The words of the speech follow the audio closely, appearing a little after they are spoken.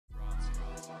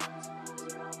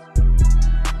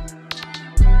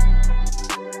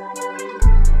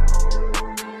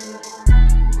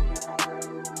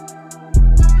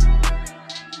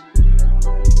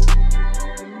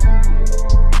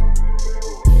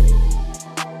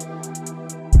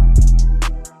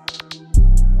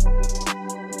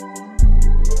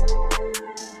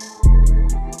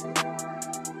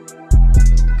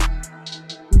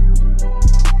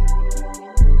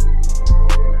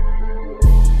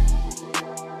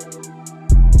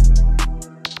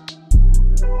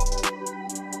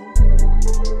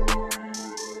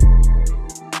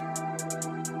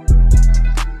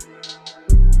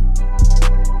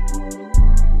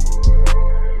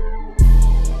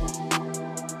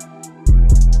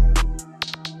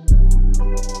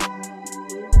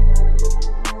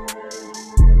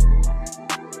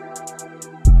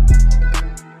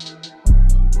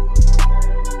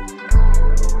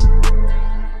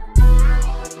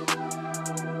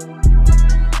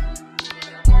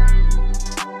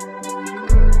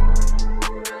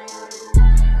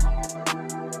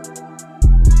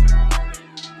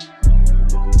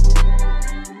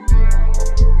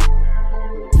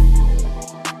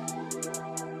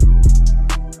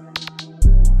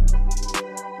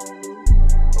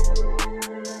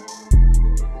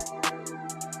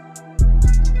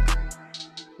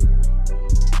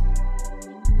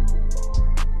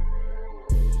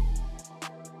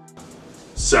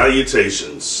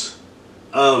Salutations.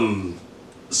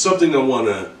 Something I want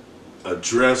to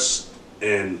address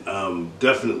and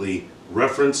definitely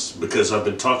reference, because I've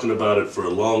been talking about it for a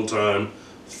long time,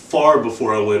 far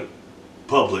before I went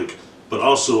public, but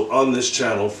also on this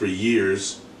channel for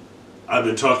years. I've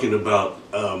been talking about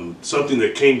something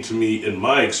that came to me in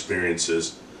my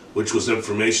experiences, which was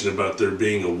information about there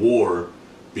being a war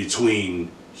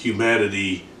between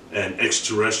humanity and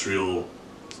extraterrestrial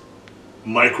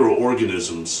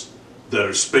microorganisms that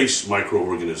are space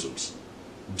microorganisms,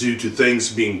 due to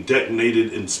things being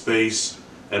detonated in space,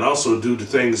 and also due to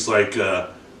things like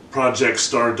Project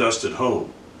Stardust at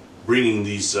home, bringing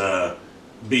these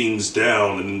beings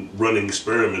down and running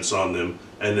experiments on them,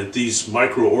 and that these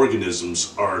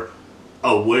microorganisms are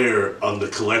aware on the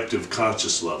collective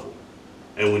conscious level.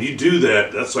 And when you do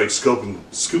that, that's like scooping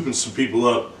some people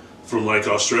up from like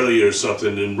Australia or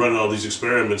something and running all these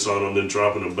experiments on them and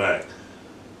dropping them back.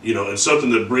 You know, and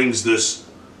something that brings this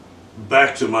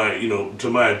back to my, to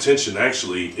my attention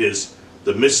actually is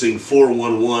the missing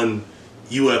 411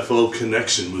 UFO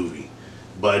Connection movie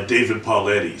by David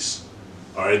Paulides.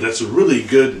 Alright, that's a really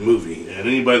good movie, and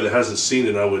anybody that hasn't seen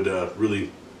it, I would really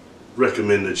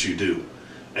recommend that you do.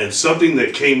 And something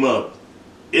that came up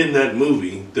in that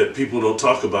movie that people don't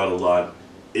talk about a lot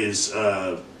is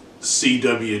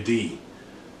CWD,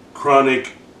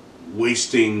 chronic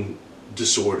wasting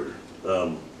disorder.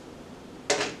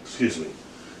 Excuse me.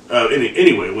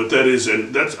 Anyway, what that is,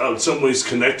 and that's in some ways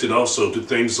connected also to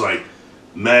things like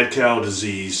mad cow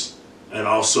disease and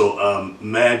also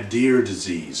mad deer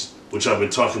disease, which I've been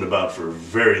talking about for a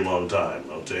very long time.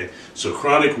 Okay, so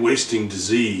chronic wasting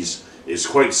disease is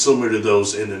quite similar to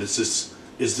those in that it's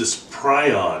this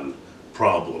prion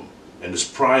problem and this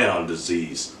prion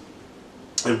disease.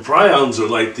 And prions are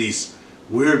like these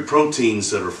weird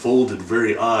proteins that are folded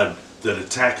very odd, that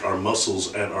attack our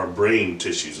muscles and our brain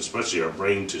tissues, especially our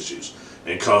brain tissues,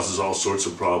 and causes all sorts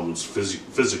of problems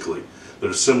physically that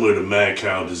are similar to mad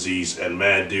cow disease and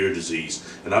mad deer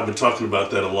disease. And I've been talking about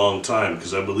that a long time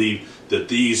because I believe that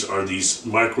these are these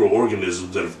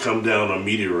microorganisms that have come down on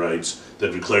meteorites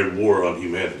that declared war on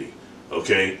humanity.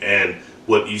 Okay, and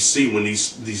what you see when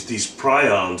these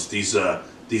prions,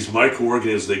 these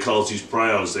microorganisms, they cause these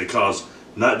prions, they cause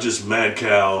not just mad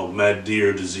cow, mad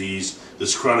deer disease,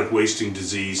 this chronic wasting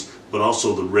disease, but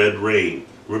also the red rain.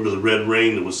 Remember the red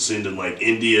rain that was seen in like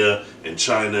India and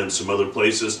China and some other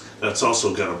places? That's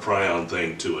also got a prion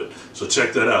thing to it. So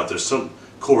check that out. There's some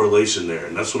correlation there,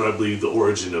 and that's what I believe the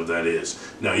origin of that is.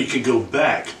 Now you can go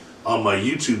back on my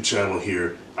YouTube channel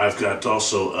here. I've got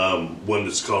also one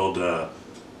that's called,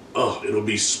 it'll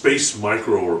be Space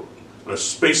Microbes.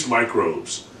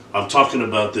 I'm talking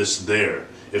about this there.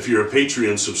 If you're a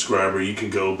Patreon subscriber, you can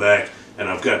go back, and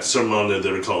I've got some on there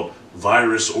that are called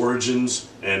Virus Origins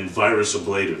and Virus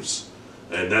Ablatives.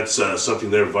 And that's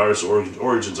something there, Virus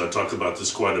Origins, I talk about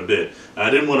this quite a bit. I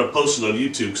didn't want to post it on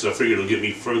YouTube because I figured it'll get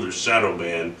me further shadow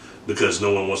banned because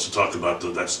no one wants to talk about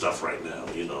that stuff right now,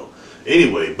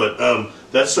 Anyway, but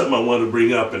that's something I wanted to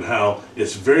bring up, and how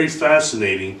it's very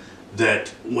fascinating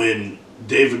that when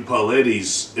David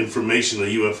Paulides' information,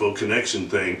 the UFO connection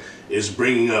thing, is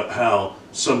bringing up how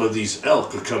some of these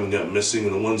elk are coming up missing,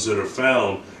 and the ones that are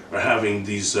found are having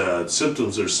these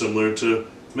symptoms that are similar to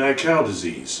mad cow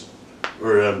disease,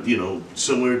 or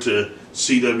similar to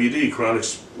CWD, chronic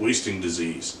wasting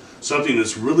disease. Something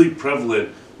that's really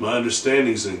prevalent. My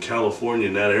understanding is in California,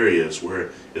 in that area is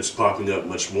where it's popping up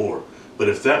much more. But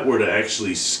if that were to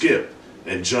actually skip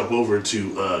and jump over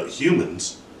to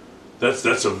humans,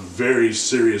 that's a very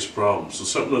serious problem. So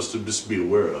something else to just be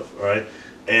aware of, all right?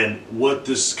 And what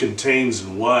this contains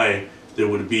and why there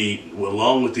would be,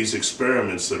 along with these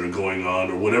experiments that are going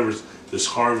on, or whatever, this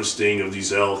harvesting of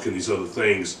these elk and these other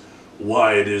things,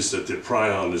 why it is that the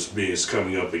prion is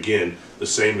coming up again, the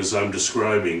same as I'm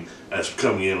describing as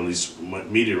coming in on these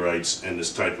meteorites and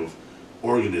this type of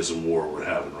organism war we're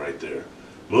having right there.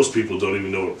 Most people don't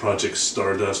even know what Project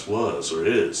Stardust was or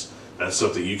is. That's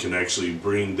something you can actually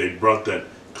bring. They brought that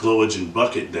Glowogen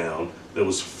bucket down that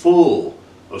was full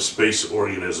of space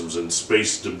organisms and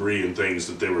space debris and things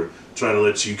that they were trying to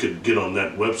let you could get on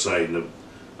that website and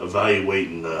evaluate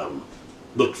and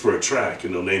look for a track,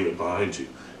 and they'll name it behind you.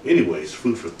 Anyways,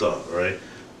 food for thought, all right?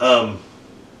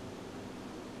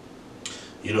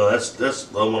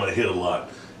 That's I want to hit a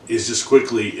lot. Is just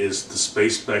quickly is the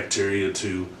space bacteria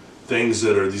to things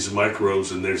that are these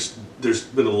microbes, and there's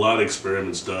been a lot of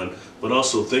experiments done, but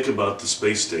also think about the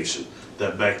space station,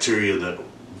 that bacteria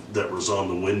that was on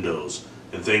the windows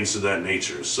and things of that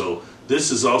nature. So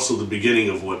this is also the beginning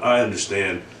of what I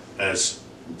understand as,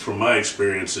 from my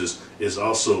experiences, is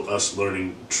also us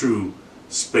learning true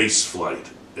space flight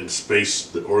and space,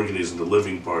 the organism, the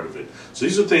living part of it. So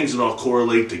these are things that all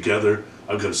correlate together.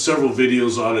 I've got several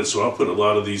videos on it, so I'll put a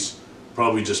lot of these,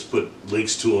 probably just put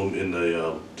links to them in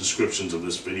the descriptions of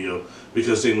this video,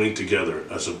 because they link together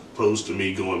as opposed to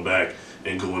me going back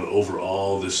and going over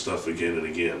all this stuff again and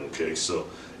again. Okay, so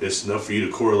it's enough for you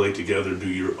to correlate together, do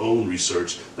your own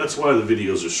research. That's why the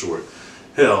videos are short.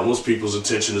 Hell, most people's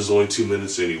attention is only 2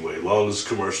 minutes anyway, long as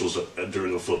commercials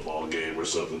during a football game or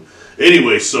something.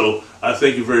 Anyway, so I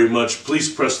thank you very much.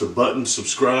 Please press the button,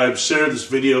 subscribe, share this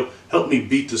video. Help me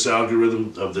beat this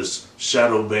algorithm of this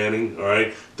shadow banning, all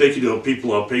right? Thank you to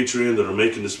people on Patreon that are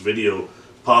making this video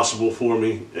possible for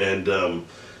me. And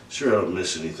sure I don't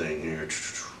miss anything here.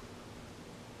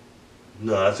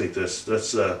 No, I think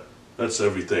that's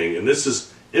everything. And this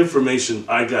is information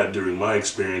I got during my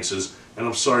experiences. And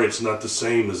I'm sorry it's not the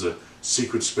same as a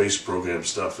secret space program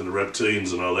stuff and the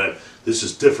reptilians and all that. This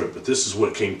is different, but this is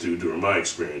what came through during my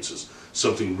experiences.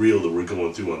 Something real that we're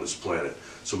going through on this planet.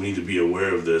 So we need to be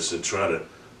aware of this and try to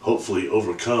hopefully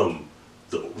overcome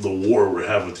the war we're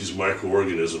having with these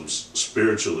microorganisms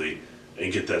spiritually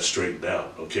and get that straightened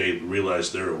out, okay?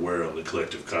 Realize they're aware on the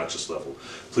collective conscious level.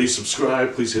 Please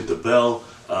subscribe, please hit the bell,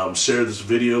 share this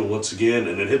video once again,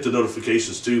 and then hit the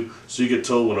notifications too so you get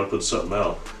told when I put something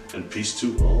out. And peace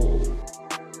to all.